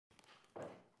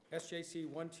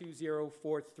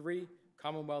SJC-12043,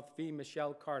 Commonwealth v.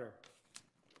 Michelle Carter.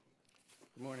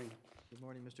 Good morning. Good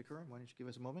morning, Mr. Curhan. Why don't you give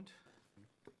us a moment?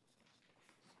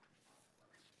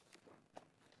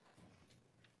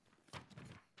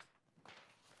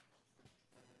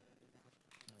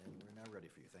 And we're now ready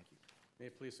for you. Thank you. May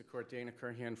it please the Court, Dana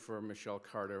Curhan for Michelle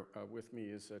Carter. With me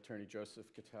is Attorney Joseph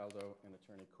Cataldo and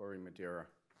Attorney Cordy Madeira.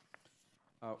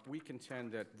 We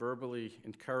contend that verbally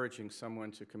encouraging someone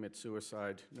to commit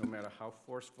suicide, no matter how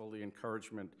forceful the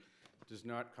encouragement, does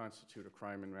not constitute a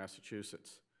crime in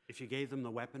Massachusetts. If you gave them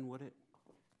the weapon, would it?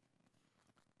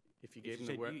 If you gave them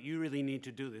the weapon, you really need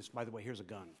to do this. By the way, here's a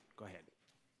gun. Go ahead.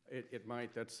 it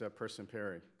might. That's person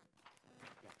Perry.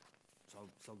 Yeah.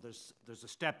 So there's a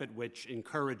step at which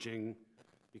encouraging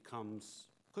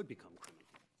could become criminal.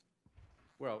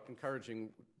 Well, encouraging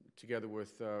together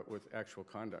with actual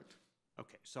conduct.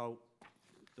 Okay, so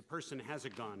the person has a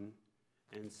gun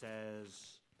and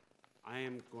says, I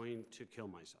am going to kill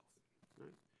myself, right?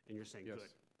 And you're saying, yes.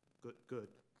 Good,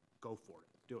 go for it,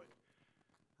 do it.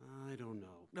 I don't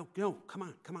know. No, come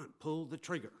on, pull the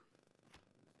trigger.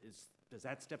 Does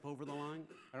that step over the line?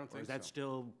 I don't think so. Or is that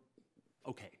still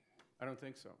okay? I don't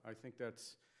think so. I think that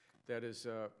is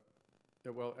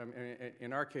well,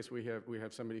 in our case, we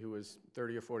have somebody who was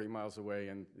 30 or 40 miles away,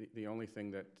 and the only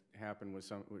thing that happened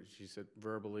was she said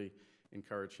verbally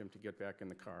encouraged him to get back in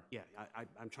the car. Yeah,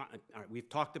 I'm trying. All right, we've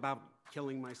talked about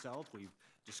killing myself. We've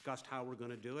discussed how we're going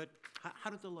to do it.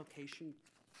 How did the location?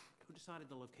 Who decided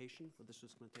the location where this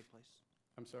was going to take place?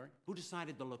 I'm sorry? Who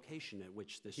decided the location at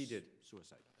which this? He did.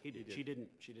 Suicide. He did. She didn't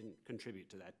contribute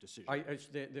to that decision.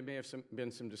 There may have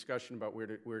been some discussion about where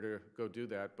to go do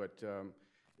that, but.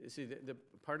 See, the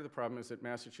part of the problem is that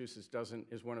Massachusetts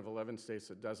is one of 11 states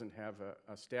that doesn't have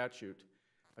a statute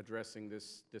addressing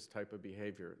this type of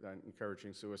behavior,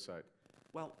 encouraging suicide.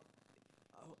 Well,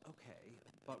 okay,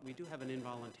 but we do have an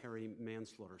involuntary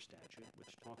manslaughter statute,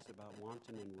 which talks about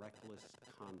wanton and reckless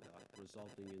conduct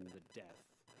resulting in the death,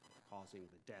 causing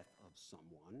the death of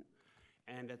someone.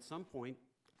 And at some point,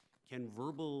 can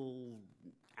verbal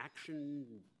action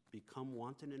become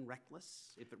wanton and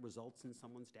reckless if it results in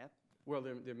someone's death? Well,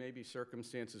 there may be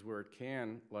circumstances where it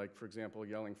can, like, for example,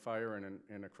 yelling fire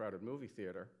in a crowded movie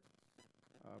theater,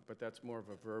 but that's more of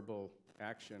a verbal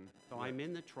action. So I'm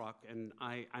in the truck, and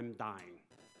I'm dying,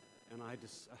 and I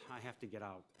have to get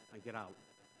out. I get out,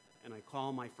 and I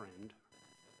call my friend,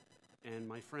 and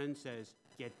my friend says,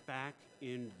 get back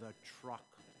in the truck,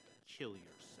 kill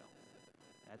yourself.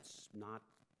 That's not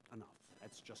enough.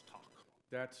 That's just talk.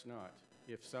 That's not.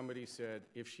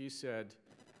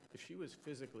 If she was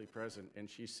physically present and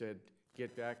she said,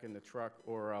 get back in the truck,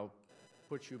 or I'll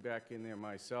put you back in there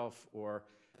myself, or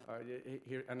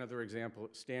here, another example,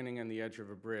 standing on the edge of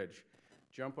a bridge,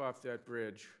 jump off that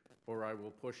bridge or I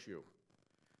will push you.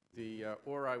 The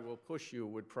or I will push you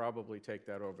would probably take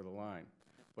that over the line,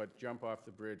 but jump off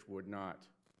the bridge would not.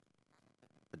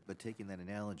 But taking that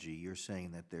analogy, you're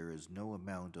saying that there is no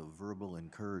amount of verbal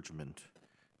encouragement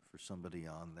for somebody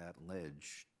on that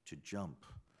ledge to jump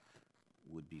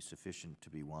would be sufficient to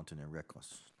be wanton and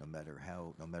reckless, no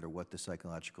matter what the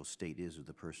psychological state is of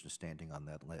the person standing on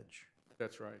that ledge.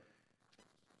 That's right.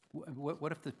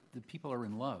 What if the people are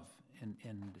in love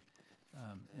and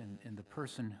the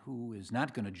person who is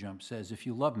not going to jump says, if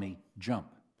you love me,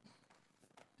 jump?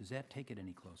 Does that take it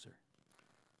any closer?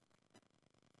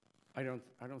 I don't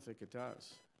think it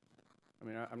does. I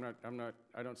mean,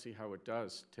 I don't see how it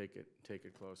does take it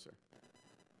closer.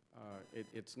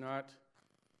 It's not.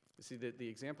 See, the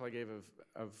example I gave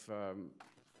of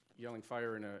yelling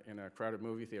fire in a crowded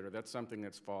movie theater, that's something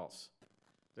that's false.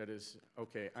 That is,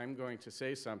 okay, I'm going to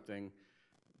say something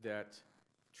that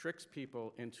tricks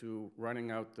people into running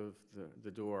out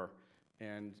the door,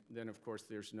 and then, of course,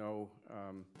 there's no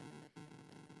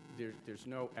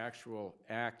actual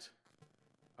act,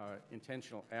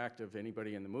 intentional act of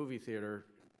anybody in the movie theater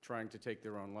trying to take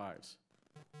their own lives.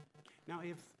 Now,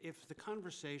 if the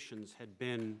conversations had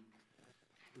been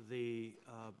the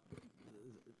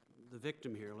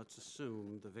victim here, let's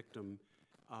assume the victim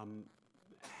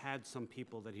had some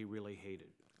people that he really hated,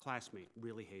 classmate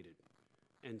really hated,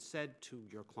 and said to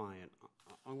your client,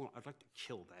 I'd like to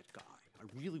kill that guy. I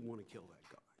really want to kill that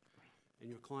guy. And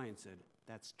your client said,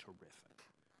 that's terrific.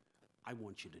 I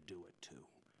want you to do it too.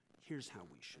 Here's how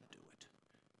we should do it.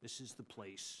 This is the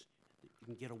place. You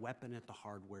can get a weapon at the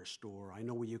hardware store. I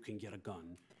know where you can get a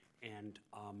gun. And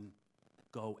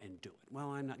go and do it.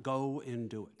 Well, I'm not. Go and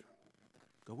do it.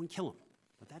 Go and kill him.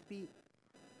 Would that be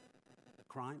a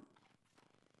crime?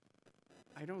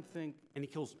 I don't think. And he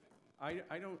kills him.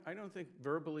 I don't think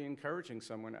verbally encouraging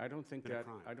someone, I don't think Been a that,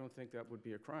 crime. I don't think that would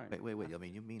be a crime. Wait, I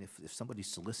mean, you mean if somebody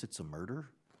solicits a murder?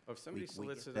 If somebody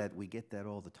solicits, We get that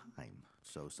all the time.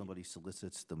 So somebody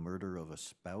solicits the murder of a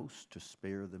spouse to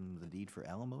spare them the need for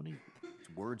alimony? It's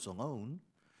words alone,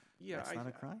 yeah, that's not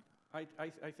a crime? I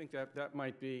think that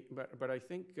might be, but I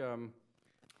think,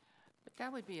 But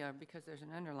that would be because there's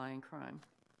an underlying crime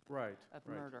right, of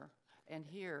right. murder. And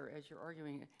here, as you're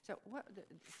arguing, so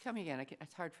tell me again,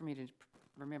 it's hard for me to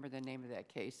remember the name of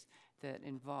that case that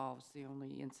involves the only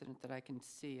incident that I can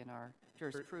see in our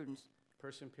jurisprudence.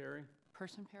 Person Perry?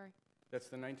 Person Perry? That's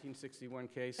the 1961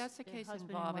 case? That's the The case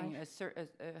husband and involving wife?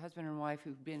 a husband and wife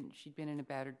she'd been in a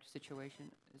battered situation.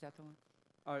 Is that the one?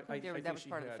 I That think was she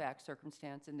part of the had- fact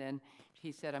circumstance, and then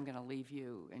he said, I'm going to leave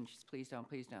you, and she's, please don't,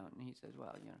 and he says,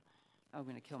 well, I'm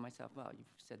going to kill myself. Well, you've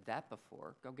said that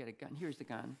before. Go get a gun. Here's the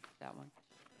gun, that one.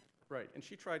 Right, and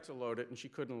she tried to load it, and she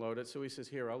couldn't load it, so he says,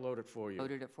 here, I'll load it for you.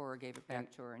 Loaded it for her, gave it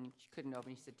back to her, and she couldn't open.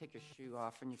 He said, take your shoe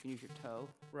off, and you can use your toe.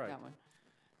 Right. That one.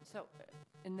 So,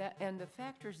 and the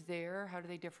factors there, how do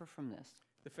they differ from this?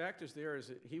 The fact is there is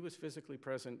that he was physically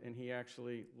present, and he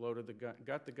actually loaded the gun,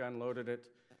 got the gun, loaded it,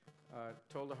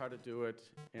 told her how to do it,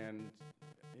 and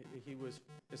he was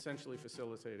essentially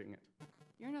facilitating it.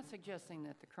 You're not suggesting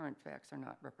that the current facts are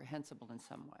not reprehensible in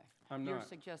some way. I'm You're not.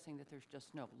 suggesting that there's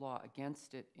just no law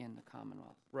against it in the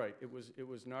Commonwealth. Right, it was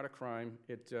not a crime.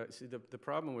 See, the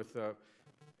problem with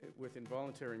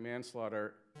involuntary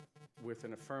manslaughter with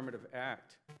an affirmative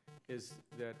act is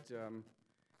that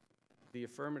the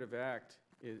affirmative act,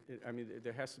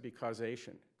 there has to be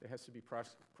causation. There has to be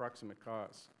proximate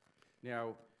cause.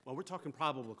 Now, Well, we're talking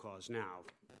probable cause now.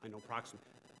 I know proximate.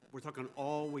 We're talking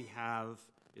all we have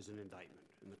is an indictment.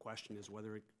 And the question is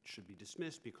whether it should be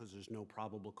dismissed because there's no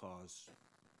probable cause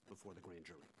before the grand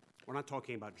jury. We're not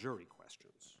talking about jury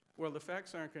questions. well, the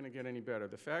facts aren't going to get any better.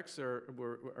 The facts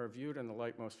are viewed in the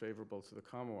light most favorable to the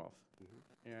Commonwealth.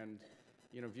 And,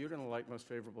 viewed in the light most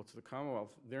favorable to the Commonwealth,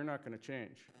 they're not going to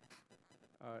change.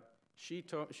 She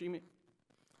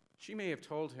may have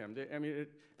told him, let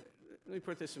me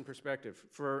put this in perspective.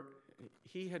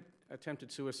 He had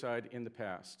attempted suicide in the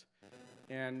past,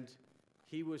 and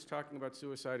he was talking about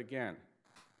suicide again.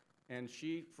 And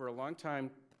she, for a long time,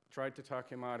 tried to talk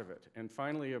him out of it. And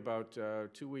finally, about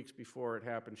 2 weeks before it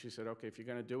happened, she said, okay, if you're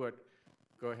going to do it,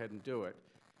 go ahead and do it.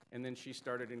 And then she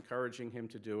started encouraging him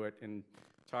to do it and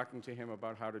talking to him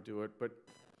about how to do it. But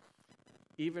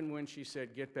even when she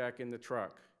said, get back in the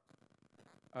truck,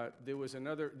 there was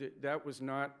another, that was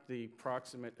not the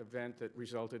proximate event that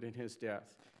resulted in his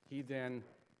death. He then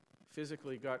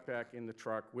physically got back in the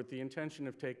truck with the intention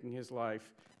of taking his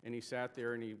life, and he sat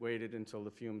there and he waited until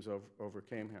the fumes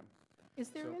overcame him.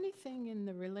 Is there So- anything in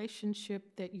the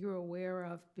relationship that you're aware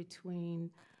of between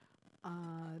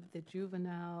the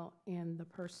juvenile and the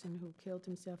person who killed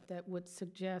himself that would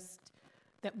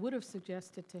have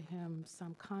suggested to him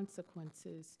some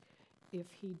consequences if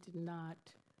he did not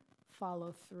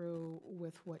follow through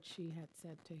with what she had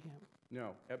said to him?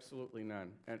 No, absolutely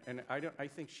none. And I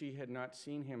think she had not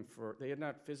seen him they had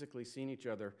not physically seen each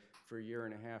other for a year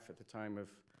and a half at the time of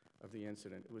the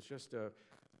incident. It was just a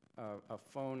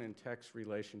phone and text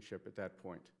relationship at that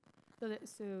point.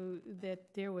 So that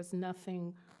there was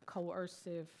nothing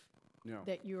coercive No,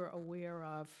 that you're aware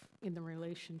of in the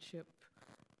relationship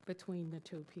between the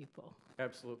two people?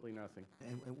 absolutely nothing.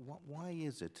 And why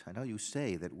is it, I know you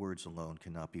say that words alone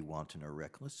cannot be wanton or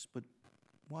reckless, but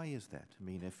why is that? I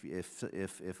mean,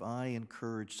 if I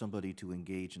encourage somebody to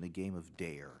engage in a game of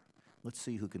dare, let's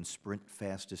see who can sprint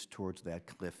fastest towards that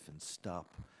cliff and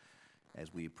stop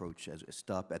as we approach,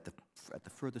 stop at the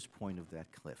furthest point of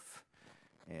that cliff.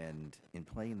 And in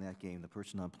playing that game, the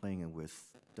person I'm playing it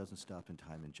with doesn't stop in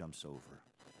time and jumps over.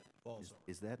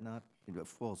 Is that not,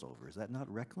 falls over, is that not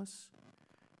reckless?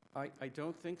 I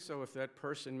don't think so if that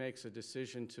person makes a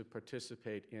decision to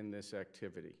participate in this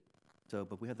activity. So,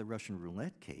 but we had the Russian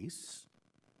roulette case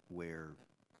where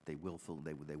they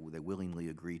willingly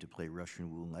agreed to play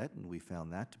Russian roulette, and we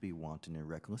found that to be wanton and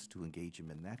reckless to engage him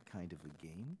in that kind of a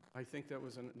game. I think there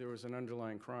was an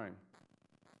underlying crime.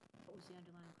 What was the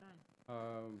underlying crime?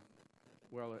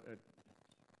 Well,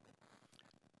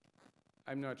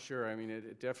 I'm not sure. I mean,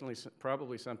 it definitely,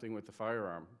 probably something with the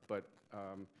firearm, but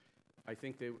I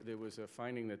think there was a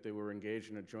finding that they were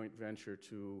engaged in a joint venture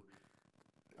to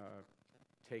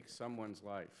take someone's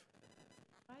life.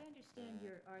 I understand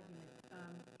your argument.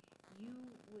 You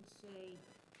would say,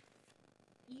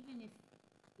 even if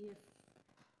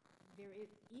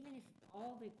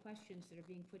all the questions that are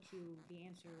being put to you, the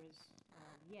answer is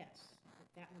yes,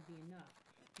 that would be enough.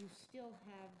 you still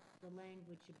have the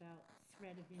language about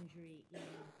threat of injury in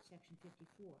section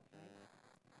 54,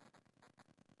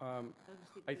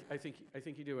 right? I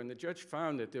think you do, and the judge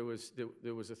found that there was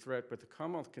a threat, but the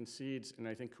Commonwealth concedes, and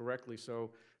I think correctly so,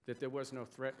 that there was no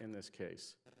threat in this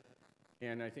case.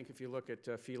 And I think if you look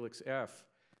at Felix F.,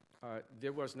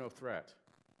 there was no threat.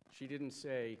 She didn't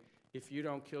say, if you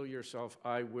don't kill yourself,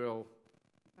 I will,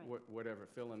 whatever,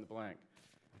 fill in the blank.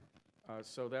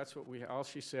 So that's what all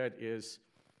she said is,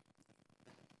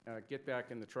 get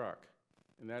back in the truck.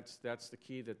 And that's the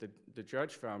key that the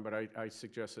judge found, but I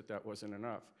suggest that that wasn't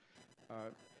enough.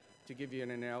 To give you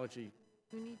an analogy.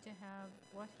 You need to have,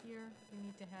 what here? You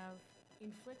need to have,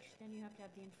 Infliction, then you have to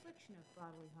have the infliction of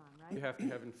bodily harm, right? You have to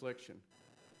have infliction.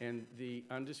 And the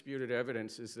undisputed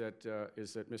evidence is that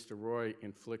Mr. Roy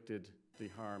inflicted the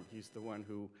harm. He's the one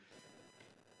who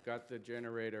got the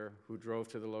generator, who drove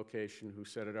to the location, who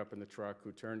set it up in the truck,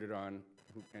 who turned it on,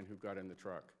 and who got in the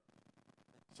truck.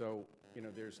 So, you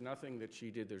know, there's nothing that she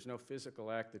did, there's no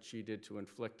physical act that she did to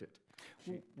inflict it.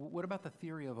 What about the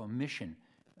theory of omission,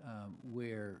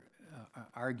 where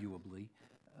arguably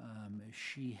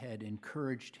she had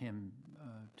encouraged him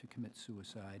to commit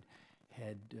suicide,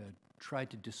 had tried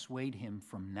to dissuade him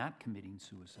from not committing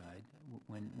suicide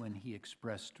when he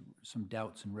expressed some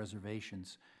doubts and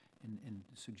reservations and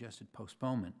suggested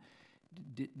postponement?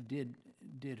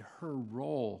 Did her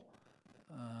role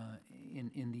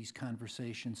in these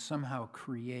conversations somehow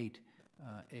create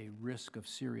a risk of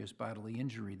serious bodily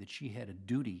injury that she had a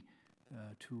duty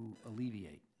to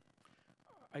alleviate?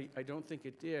 I don't think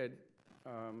it did,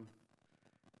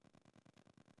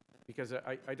 because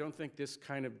I don't think this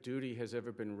kind of duty has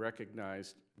ever been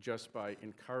recognized just by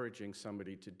encouraging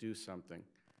somebody to do something.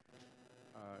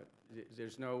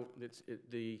 There's no,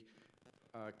 the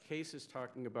cases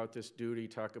talking about this duty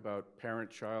talk about parent,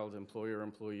 child, employer,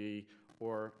 employee,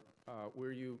 or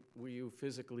where you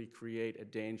physically create a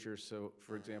danger, so,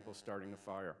 for example, starting a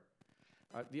fire.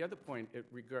 The other point,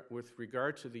 with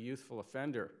regard to the youthful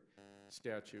offender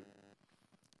statute,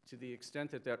 to the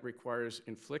extent that that requires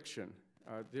infliction,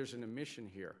 there's an omission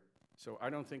here. So I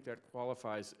don't think that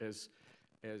qualifies as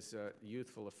a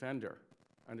youthful offender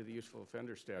under the youthful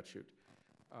offender statute.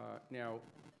 Now,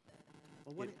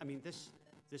 Well, I mean, this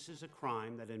is a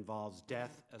crime that involves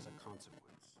death as a consequence.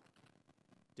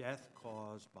 Death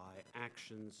caused by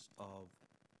actions of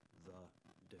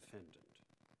the defendant.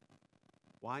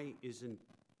 Why isn't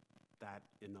that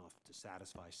enough to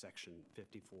satisfy Section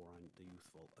 54 on the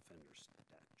youthful offender statute?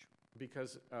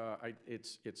 because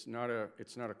it's not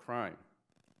a crime,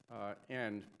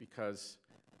 and because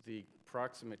the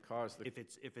proximate cause.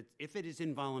 If it is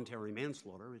involuntary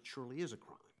manslaughter, it surely is a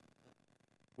crime.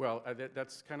 Well,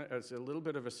 that's a little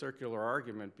bit of a circular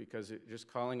argument, because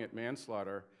just calling it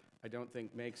manslaughter, I don't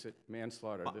think makes it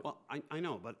manslaughter. Well, I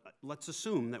know, but let's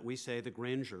assume that we say the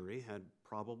grand jury had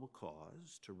probable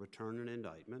cause to return an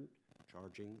indictment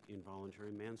charging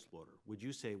involuntary manslaughter. Would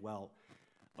you say, well,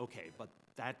 okay, but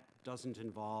that doesn't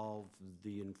involve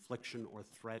the infliction or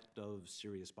threat of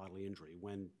serious bodily injury,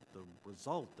 when the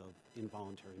result of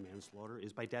involuntary manslaughter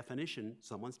is, by definition,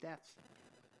 someone's death?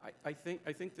 I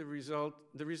think the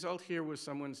result here was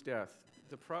someone's death.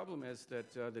 The problem is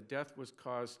that the death was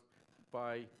caused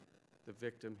by the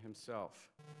victim himself.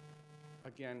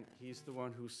 Again, he's the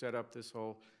one who set up this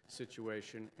whole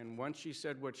situation, and once she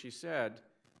said what she said,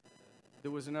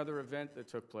 there was another event that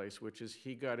took place, which is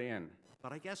he got in.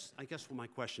 But I guess what my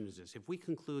question is this: if we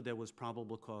conclude there was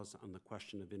probable cause on the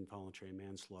question of involuntary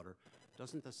manslaughter,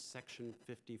 doesn't the Section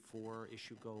 54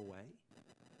 issue go away?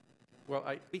 Well,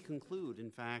 we conclude, in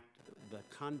fact, the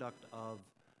conduct of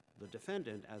the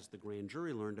defendant, as the grand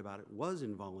jury learned about it, was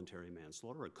involuntary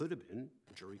manslaughter. It could have been.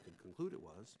 The jury could conclude it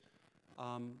was.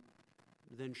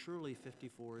 Then surely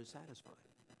 54 is satisfied.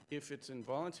 If it's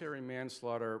involuntary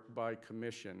manslaughter by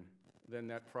commission, then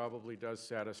that probably does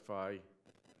satisfy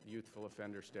the youthful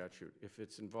offender statute. If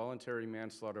it's involuntary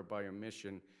manslaughter by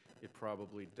omission, it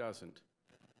probably doesn't.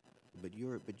 But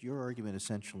your argument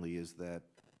essentially is that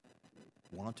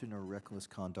wanton or reckless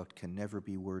conduct can never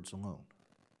be words alone.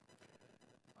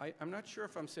 I'm not sure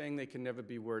if I'm saying they can never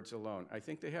be words alone. I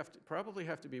think they probably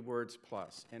have to be words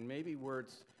plus, and maybe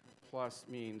words plus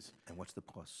means... And what's the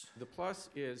plus? The plus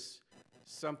is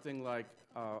something like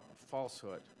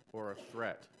falsehood or a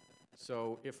threat.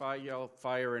 So if I yell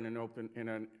fire in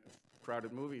a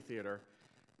crowded movie theater,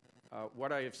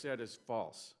 what I have said is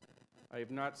false. I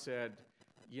have not said,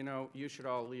 you know, you should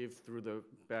all leave through the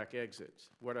back exits.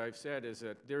 What I've said is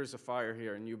that there's a fire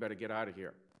here and you better get out of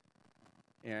here.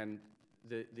 And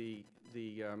the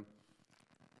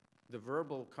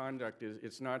verbal conduct is,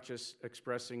 it's not just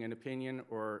expressing an opinion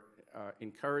or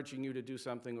encouraging you to do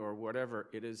something or whatever.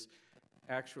 It is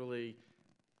actually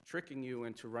tricking you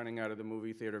into running out of the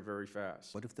movie theater very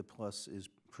fast. What if the plus is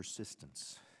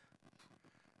persistence?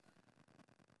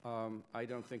 I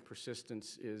don't think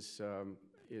persistence is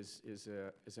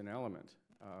an element.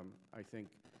 I think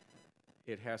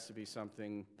it has to be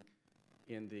something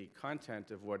in the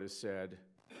content of what is said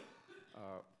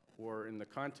or in the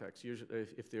context. Usually,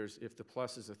 if the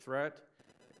plus is a threat,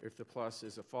 if the plus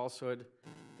is a falsehood,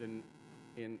 then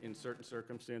in certain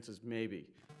circumstances, maybe.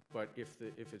 But if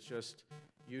it's just,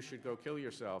 you should go kill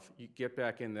yourself, you get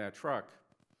back in that truck,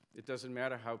 it doesn't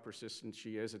matter how persistent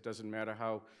she is, it doesn't matter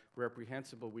how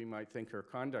reprehensible we might think her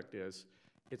conduct is,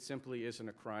 it simply isn't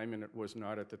a crime, and it was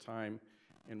not at the time,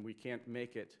 and we can't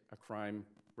make it a crime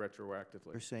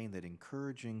retroactively. You're saying that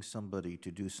encouraging somebody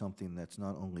to do something that's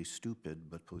not only stupid,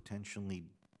 but potentially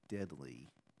deadly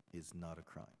is not a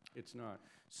crime. It's not.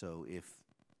 So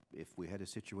if we had a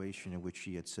situation in which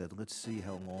she had said, let's see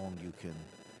how long you can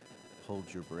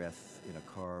hold your breath in a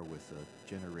car with a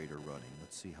generator running,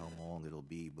 let's see how long it'll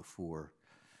be before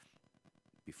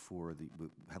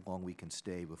how long we can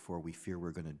stay before we fear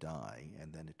we're going to die,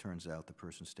 and then it turns out the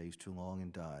person stays too long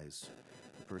and dies,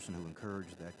 the person who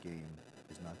encouraged that game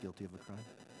is not guilty of a crime?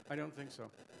 I don't think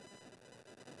so.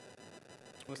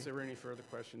 Unless there are any further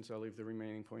questions, I'll leave the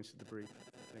remaining points of the brief.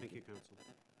 Thank you, counsel.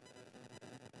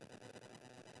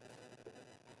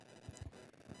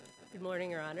 Good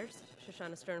morning, Your Honors.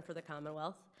 Shoshana Stern for the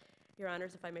Commonwealth. Your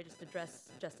Honors, if I may just address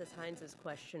Justice Hines'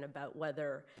 question about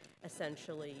whether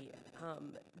essentially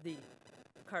the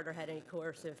Carter had any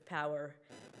coercive power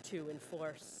to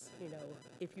enforce,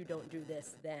 if you don't do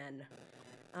this, then.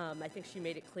 I think she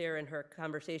made it clear in her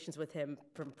conversations with him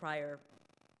from prior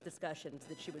discussions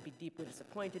that she would be deeply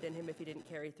disappointed in him if he didn't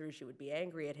carry through. She would be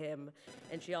angry at him.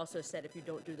 And she also said, if you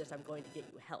don't do this, I'm going to get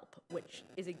you help, which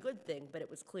is a good thing, but it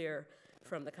was clear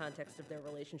from the context of their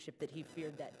relationship that he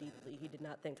feared that deeply. He did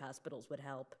not think hospitals would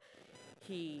help.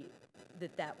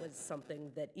 That was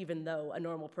something that even though a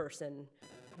normal person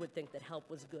would think that help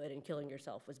was good and killing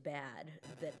yourself was bad,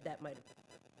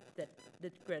 that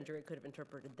the grand jury could have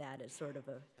interpreted that as sort of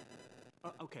a...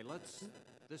 Okay,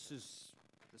 this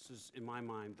is in my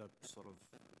mind the sort of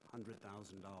 $100,000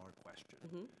 question.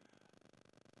 Mm-hmm.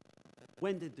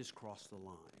 When did this cross the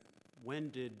line?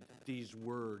 When did these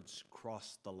words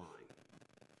cross the line?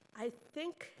 I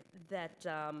think that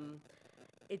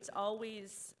it's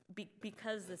always,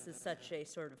 because this is such a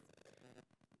sort of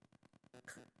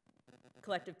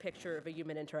collective picture of a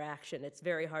human interaction, it's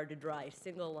very hard to draw a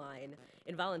single line.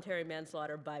 Involuntary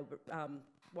manslaughter by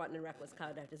wanton and reckless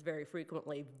conduct is very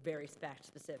frequently very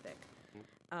fact-specific,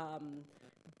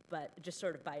 but just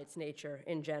sort of by its nature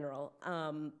in general.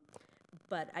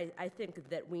 But I think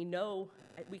that we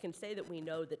can say that we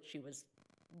know that she was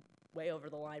way over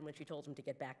the line when she told him to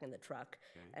get back in the truck.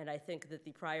 Okay. And I think that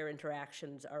the prior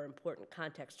interactions are important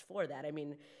context for that. I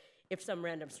mean, if some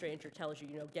random stranger tells you,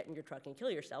 get in your truck and kill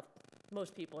yourself,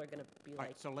 most people are going to be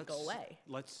like, so go away.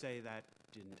 Let's say that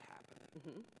didn't happen.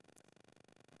 Mm-hmm.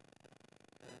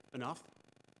 Enough?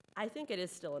 I think it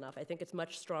is still enough. I think it's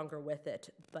much stronger with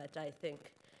it, but I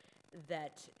think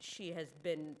that she has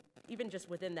been, even just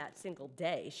within that single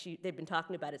day, they've been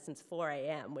talking about it since 4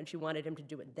 a.m. when she wanted him to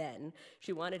do it then.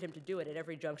 She wanted him to do it at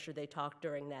every juncture they talked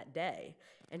during that day.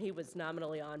 And he was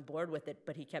nominally on board with it,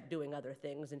 but he kept doing other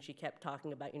things, and she kept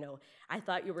talking about, I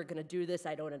thought you were going to do this.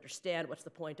 I don't understand. What's the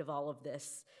point of all of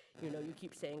this? You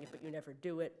keep saying it, but you never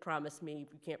do it. Promise me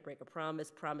you can't break a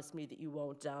promise. Promise me that you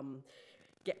won't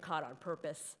get caught on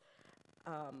purpose.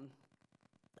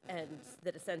 And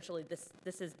that essentially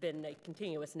this has been a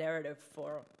continuous narrative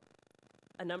for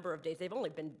a number of days. They've only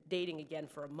been dating again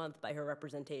for a month by her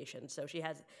representation. So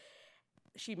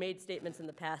she made statements in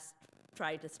the past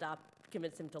trying to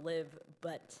convince him to live,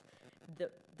 but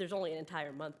there's only an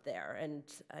entire month there. And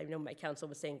I know my counsel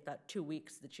was saying about 2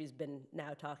 weeks that she's been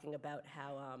now talking about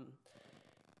how,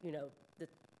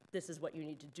 this is what you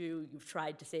need to do. You've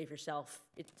tried to save yourself.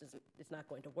 It's not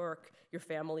going to work. Your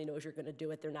family knows you're going to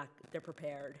do it. They're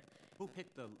prepared. Who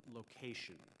picked the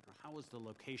location? Or how was the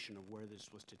location of where this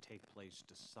was to take place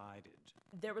decided?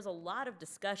 There was a lot of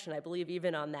discussion, I believe,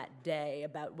 even on that day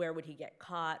about where would he get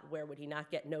caught, where would he not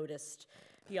get noticed.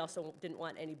 He also didn't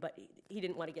want he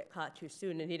didn't want to get caught too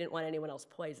soon, and he didn't want anyone else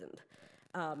poisoned.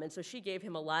 And so she gave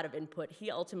him a lot of input.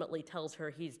 He ultimately tells her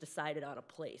he's decided on a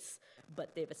place,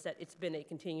 but it's been a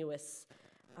continuous,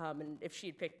 and if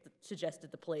she had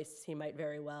suggested the place, he might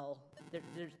very well,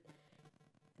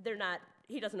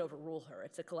 he doesn't overrule her.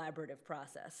 It's a collaborative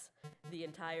process. The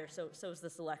entire, so is the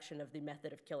selection of the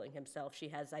method of killing himself. She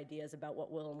has ideas about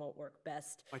what will and won't work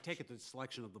best. I take it the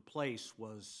selection of the place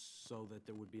was so that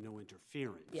there would be no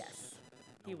interference. Yes.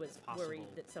 He No was possible-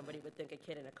 worried that somebody would think a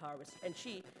kid in a car was, and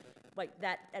she, like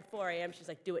that, at 4 a.m., she's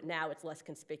like, do it now, it's less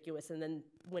conspicuous. And then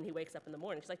when he wakes up in the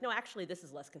morning, she's like, no, actually, this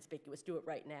is less conspicuous, do it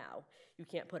right now. You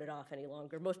can't put it off any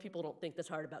longer. Most people don't think this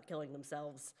hard about killing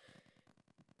themselves.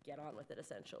 Get on with it,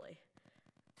 essentially.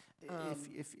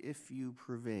 If you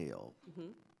prevail,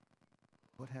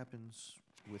 what happens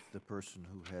with the person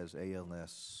who has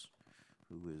ALS,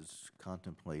 who is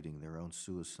contemplating their own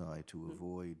suicide to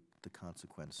avoid the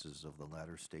consequences of the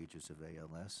latter stages of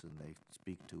ALS, and they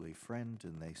speak to a friend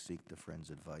and they seek the friend's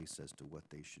advice as to what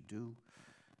they should do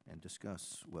and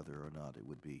discuss whether or not it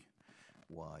would be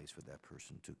wise for that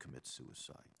person to commit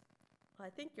suicide? Well,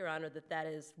 I think, Your Honor, that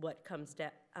is what comes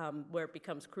down, where it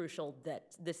becomes crucial that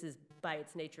this is, by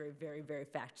its nature, a very, very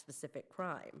fact-specific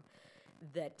crime.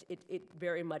 That it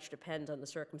very much depends on the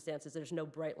circumstances. There's no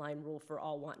bright line rule for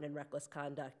all wanton and reckless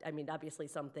conduct. I mean, obviously,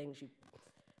 some things you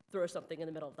throw something in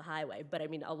the middle of the highway, but I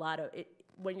mean, a lot of it,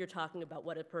 when you're talking about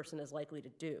what a person is likely to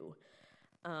do,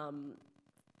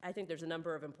 I think there's a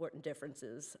number of important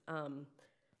differences.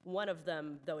 One of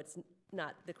them, though it's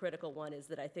not the critical one, is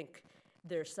that I think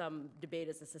there's some debate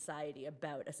as a society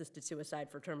about assisted suicide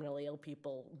for terminally ill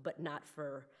people, but not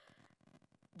for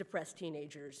depressed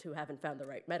teenagers who haven't found the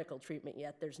right medical treatment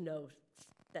yet. There's no,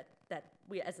 that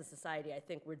we as a society, I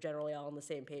think we're generally all on the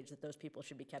same page that those people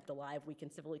should be kept alive. We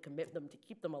can civilly commit them to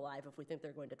keep them alive if we think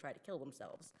they're going to try to kill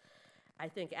themselves. I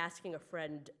think asking a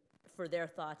friend for their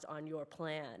thoughts on your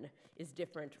plan is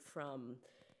different from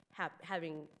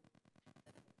having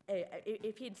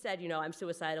if he'd said, you know, I'm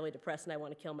suicidally depressed and I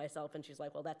want to kill myself, and she's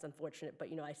like, well, that's unfortunate, but,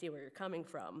 you know, I see where you're coming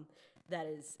from, that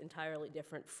is entirely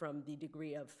different from the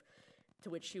degree to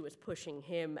which she was pushing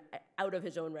him out of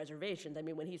his own reservations. I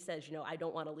mean, when he says, you know, I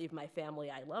don't want to leave my family,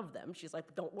 I love them, she's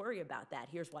like, don't worry about that.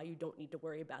 Here's why you don't need to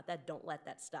worry about that. Don't let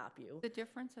that stop you. The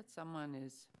difference that someone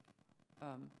is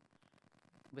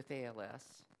with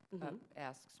ALS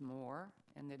asks more,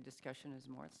 and the discussion is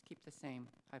more. Let's keep the same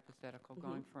hypothetical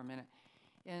going for a minute.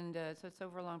 And so it's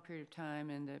over a long period of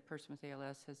time, and the person with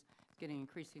ALS is getting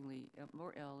increasingly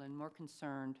more ill and more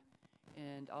concerned,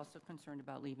 and also concerned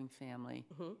about leaving family.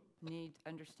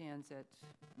 Understands that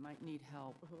might need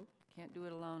help. Can't do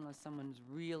it alone unless someone's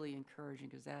really encouraging,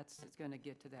 because it's going to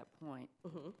get to that point.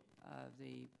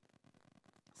 The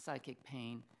psychic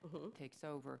pain takes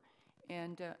over.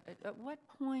 And at what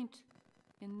point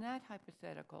in that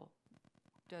hypothetical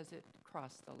does it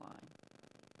cross the line?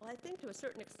 Well, I think to a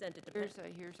certain extent it depends.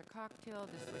 Here's a cocktail,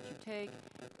 this is what you take.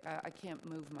 I can't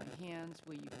move my hands,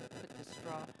 will you put the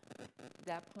straw?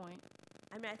 That point?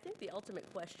 I mean, I think the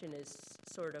ultimate question is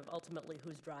sort of ultimately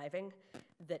who's driving.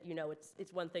 That, you know, it's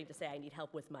one thing to say I need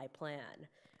help with my plan,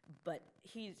 but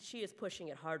she is pushing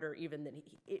it harder even than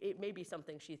it may be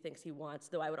something she thinks he wants,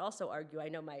 though I would also argue, I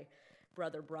know my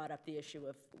brother brought up the issue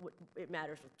of it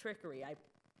matters with trickery. I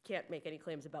can't make any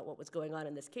claims about what was going on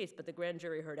in this case, but the grand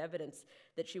jury heard evidence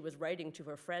that she was writing to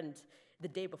her friend the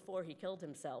day before he killed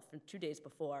himself, and 2 days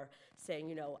before, saying,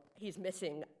 you know, he's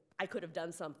missing, I could have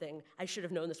done something, I should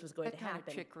have known this was going to happen. That kind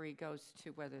of trickery goes to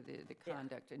whether the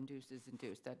conduct induced.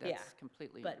 That's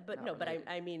completely But no, but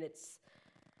I mean, it's,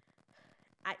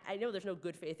 I know there's no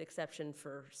good faith exception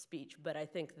for speech, but I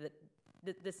think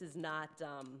that this is not,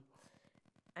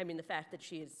 I mean, the fact that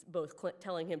she is both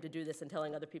telling him to do this and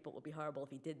telling other people it would be horrible if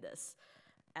he did this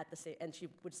at the same, and she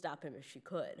would stop him if she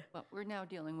could. Well, we're now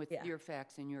dealing with your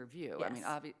facts and your view. Yes.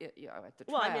 I mean, you know, at the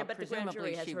trial, but the grand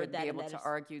jury presumably has she heard would that, be and able that to is-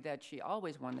 argue that she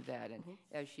always wanted that. And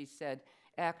as she said,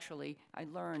 actually, I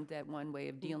learned that one way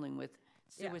of dealing with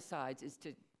suicides is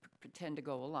to pretend to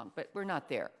go along. But we're not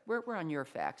there. We're on your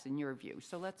facts and your view.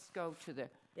 So let's go to the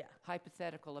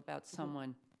hypothetical about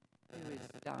someone who is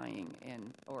dying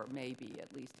or maybe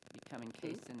at least becoming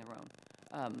cased in their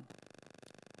own,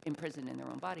 imprisoned in their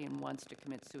own body, and wants to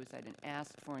commit suicide and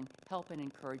ask for help and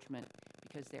encouragement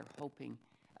because they're hoping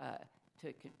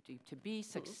to be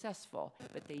successful,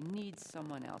 but they need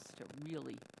someone else to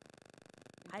really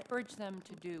encourage them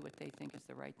to do what they think is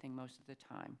the right thing most of the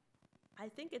time. I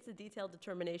think it's a detailed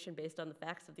determination based on the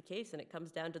facts of the case, and it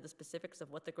comes down to the specifics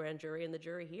of what the grand jury and the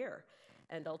jury hear.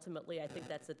 And ultimately, I think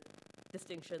that's a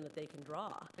distinction that they can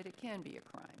draw. But it can be a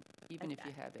crime, even if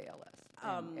you have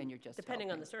ALS, and you're just depending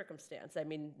on helping. the circumstance. I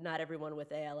mean, not everyone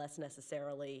with ALS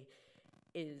necessarily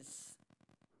is.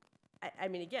 I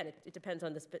mean, again, it depends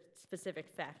on the specific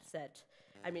fact set.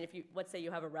 I mean, let's say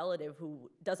you have a relative who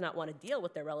does not want to deal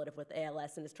with their relative with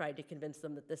ALS and is trying to convince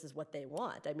them that this is what they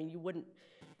want. I mean, you wouldn't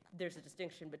there's a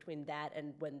distinction between that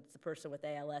and when it's the person with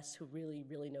ALS who really,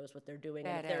 really knows what they're doing.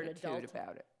 Bad and if they're an attitude adult,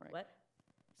 about it, right? What?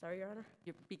 Sorry, Your Honor?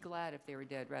 You'd be glad if they were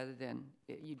dead rather than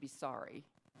you'd be sorry.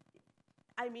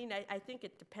 I mean, I think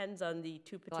it depends on the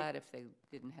two particular. Glad if they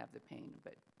didn't have the pain,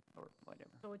 but, or whatever.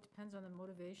 So it depends on the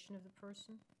motivation of the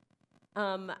person?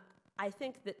 I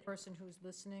think that Person who's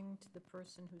listening to the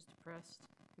person who's depressed?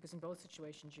 Because in both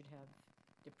situations, you'd have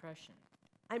depression.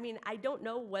 I mean, I don't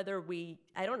know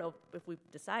if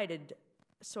we've decided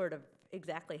sort of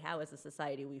exactly how as a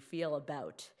society we feel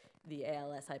about the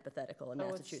ALS hypothetical in So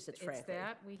Massachusetts, frankly. It's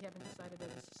that, we haven't decided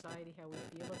as a society how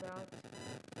we feel about,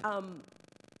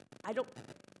 I don't,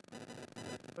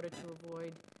 but to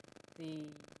avoid the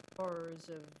horrors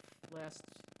of last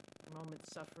moment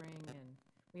suffering, and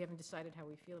we haven't decided how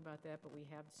we feel about that, but we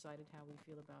have decided how we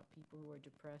feel about people who are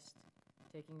depressed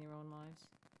taking their own lives?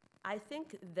 I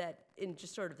think that in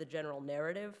just sort of the general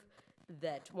narrative,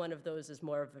 that one of those is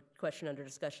more of a question under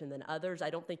discussion than others. I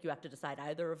don't think you have to decide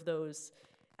either of those.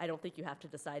 I don't think you have to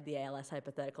decide the ALS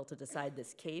hypothetical to decide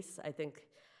this case. I think,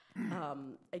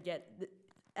 again,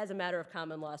 as a matter of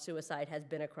common law, suicide has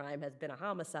been a crime, has been a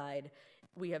homicide.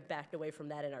 We have backed away from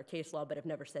that in our case law, but have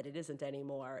never said it isn't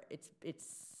anymore. It's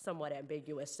somewhat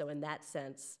ambiguous. So in that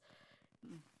sense,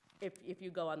 if you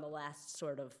go on the last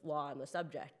sort of law on the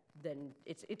subject, then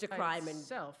it's a crime and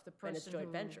itself, the person it's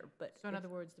joint venture. But so in other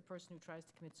words, the person who tries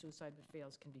to commit suicide but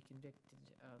fails can be convicted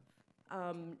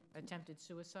of attempted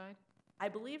suicide? I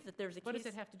believe that there's a What case.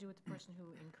 does it have to do with the person who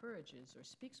encourages or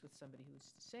speaks with somebody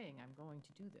who's saying, I'm going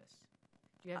to do this?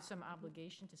 Do you have some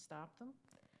obligation to stop them?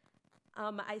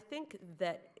 I think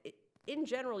that in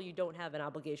general, you don't have an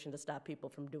obligation to stop people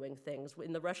from doing things.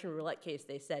 In the Russian roulette case,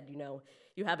 they said,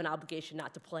 you have an obligation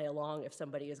not to play along if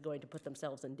somebody is going to put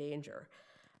themselves in danger.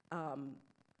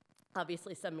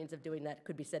 Obviously, some means of doing that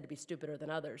could be said to be stupider than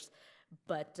others.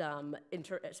 But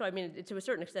so, I mean, to a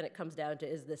certain extent, it comes down to,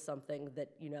 is this something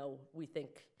that, we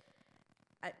think...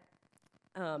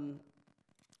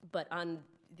 but on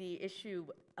the issue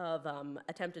of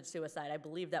attempted suicide, I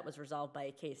believe that was resolved by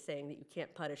a case saying that you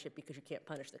can't punish it because you can't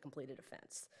punish the completed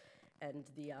offense. And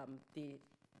the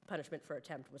punishment for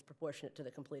attempt was proportionate to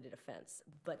the completed offense.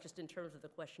 But just in terms of the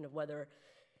question of whether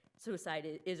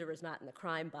suicide is or is not in the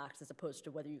crime box as opposed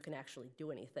to whether you can actually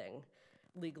do anything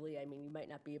legally, I mean, you might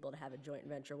not be able to have a joint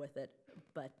venture with it,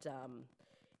 but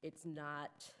it's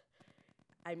not...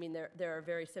 I mean, there are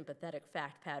very sympathetic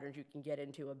fact patterns you can get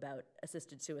into about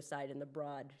assisted suicide in the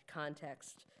broad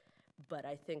context, but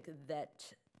I think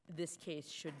that this case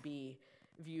should be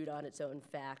viewed on its own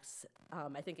facts.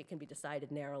 I think it can be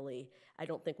decided narrowly. I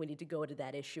don't think we need to go into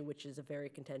that issue, which is a very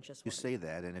contentious one. You say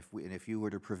that, and if you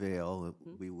were to prevail,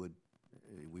 we would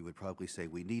probably say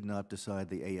we need not decide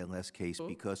the ALS case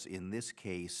because in this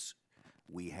case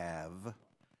we have,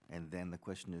 and then the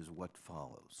question is what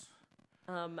follows.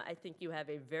 I think you have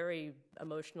a very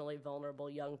emotionally vulnerable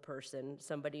young person,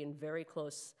 somebody in very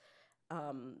close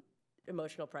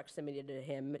emotional proximity to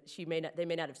him. They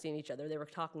may not have seen each other. They were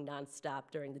talking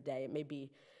nonstop during the day. It may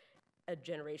be a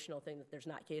generational thing that there's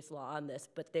not case law on this,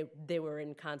 but they were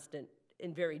in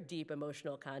very deep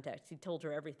emotional contact. He told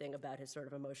her everything about his sort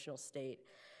of emotional state.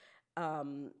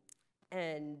 And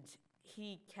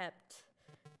he kept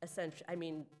essentially, I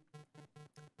mean,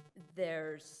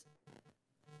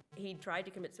 he tried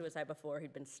to commit suicide before.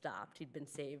 He'd been stopped. He'd been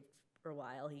saved for a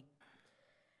while.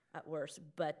 At worst,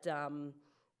 but...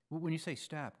 When you say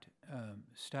stopped,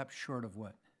 stopped short of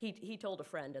what? He told a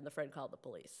friend, and the friend called the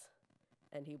police,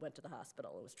 and he went to the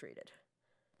hospital and was treated.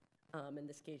 In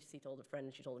this case, he told a friend,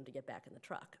 and she told him to get back in the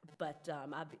truck. But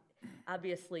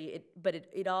obviously,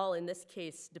 it all in this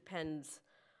case depends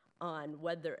on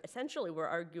whether, essentially, we're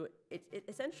arguing,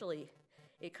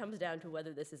 it comes down to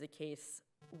whether this is a case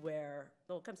where,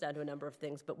 well, it comes down to a number of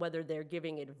things, but whether they're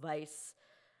giving advice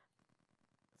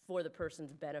for the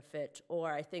person's benefit,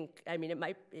 or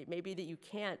it may be that you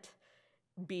can't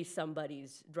be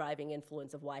somebody's driving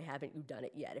influence of why haven't you done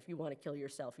it yet. If you want to kill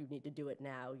yourself, you need to do it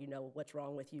now. You know what's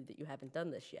wrong with you that you haven't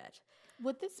done this yet.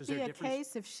 Would this be a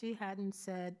case if she hadn't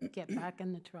said, get back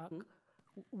in the truck?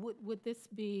 Would this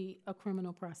be a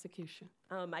criminal prosecution?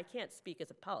 I can't speak as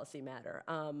a policy matter.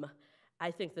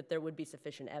 I think that there would be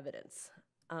sufficient evidence.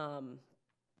 But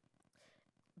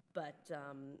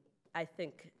I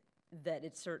think that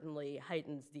it certainly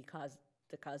heightens the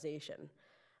causation.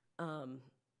 I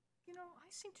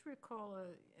seem to recall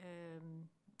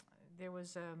there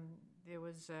was a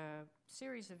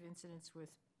series of incidents with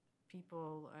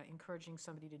people encouraging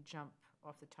somebody to jump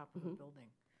off the top of a building.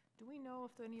 Do we know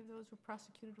if any of those were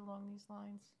prosecuted along these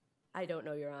lines? I don't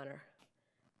know, Your Honor.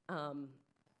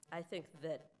 I think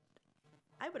that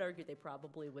I would argue they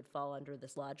probably would fall under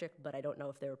this logic, but I don't know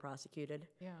if they were prosecuted.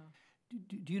 Yeah.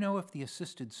 Do you know if the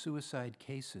assisted suicide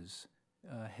cases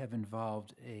have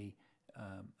involved a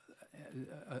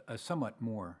somewhat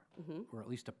more, or at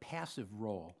least a passive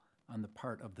role on the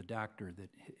part of the doctor that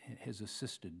has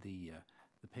assisted the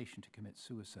patient to commit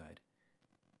suicide?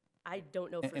 I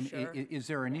don't know for sure. Is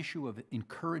there an issue of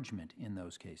encouragement in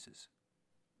those cases?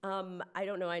 I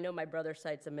don't know. I know my brother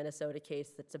cites a Minnesota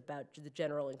case that's about the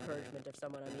general encouragement of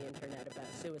someone on the internet about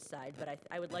suicide, but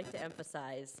I would like to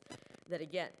emphasize that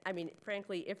again, I mean,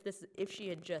 frankly, if she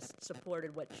had just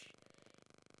supported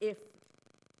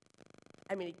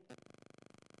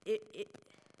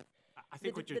I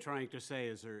think what you're trying to say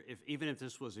is, even if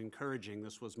this was encouraging,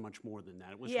 this was much more than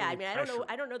that. It was yeah, really I mean, pressure.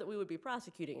 I don't know that we would be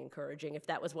prosecuting encouraging if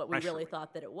that was what we really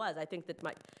thought that it was. I think that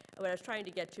what I was trying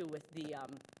to get to with the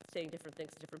saying different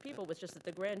things to different people was just that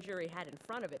the grand jury had in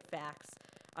front of it facts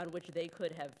on which they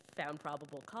could have found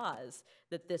probable cause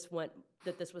that this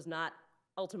was not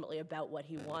ultimately about what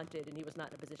he wanted, and he was not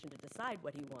in a position to decide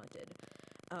what he wanted.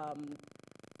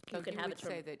 So you would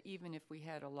say that even if we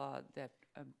had a law that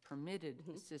permitted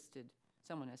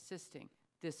someone assisting,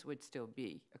 this would still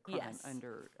be a crime Yes.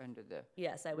 under the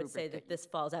Yes, I would say that this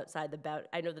falls outside the bound.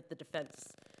 I know that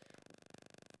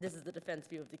this is the defense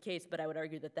view of the case, but I would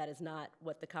argue that that is not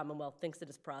what the Commonwealth thinks it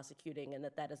is prosecuting, and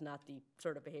that is not the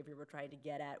sort of behavior we're trying to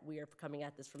get at. We are coming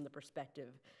at this from the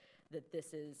perspective that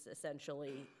this is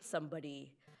essentially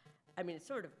somebody, I mean, it's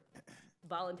sort of,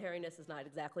 voluntariness is not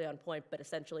exactly on point, but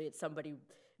essentially it's somebody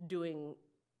doing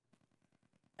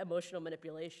emotional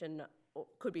manipulation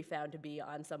could be found to be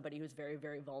on somebody who's very,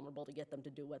 very vulnerable to get them to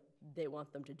do what they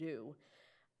want them to do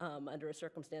under a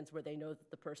circumstance where they know that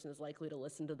the person is likely to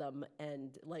listen to them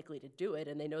and likely to do it,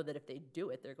 and they know that if they do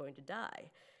it, they're going to die.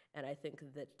 And I think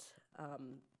that,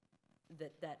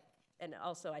 and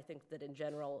also I think that in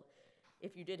general,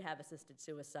 if you did have assisted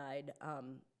suicide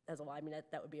as a law, I mean,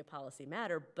 that would be a policy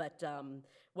matter, but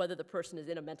whether the person is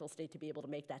in a mental state to be able to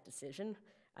make that decision,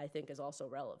 I think is also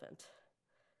relevant.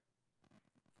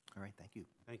 All right, thank you.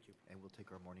 Thank you. And we'll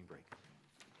take our morning break.